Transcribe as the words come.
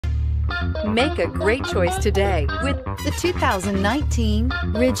Make a great choice today with the 2019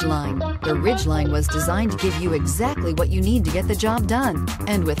 Ridgeline. The Ridgeline was designed to give you exactly what you need to get the job done.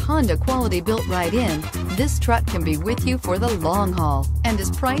 And with Honda quality built right in, this truck can be with you for the long haul and is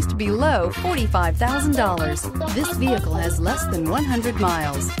priced below $45,000. This vehicle has less than 100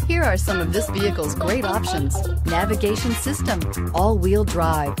 miles. Here are some of this vehicle's great options: navigation system, all-wheel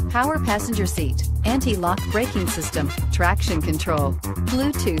drive, power passenger seat, anti-lock braking system, traction control,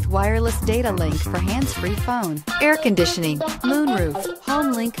 Bluetooth wireless data link for hands-free phone, air conditioning, moonroof,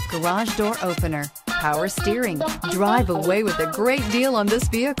 HomeLink garage door opener, power steering. Drive away with a great deal on this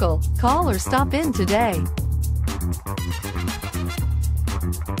vehicle. Call or stop in today.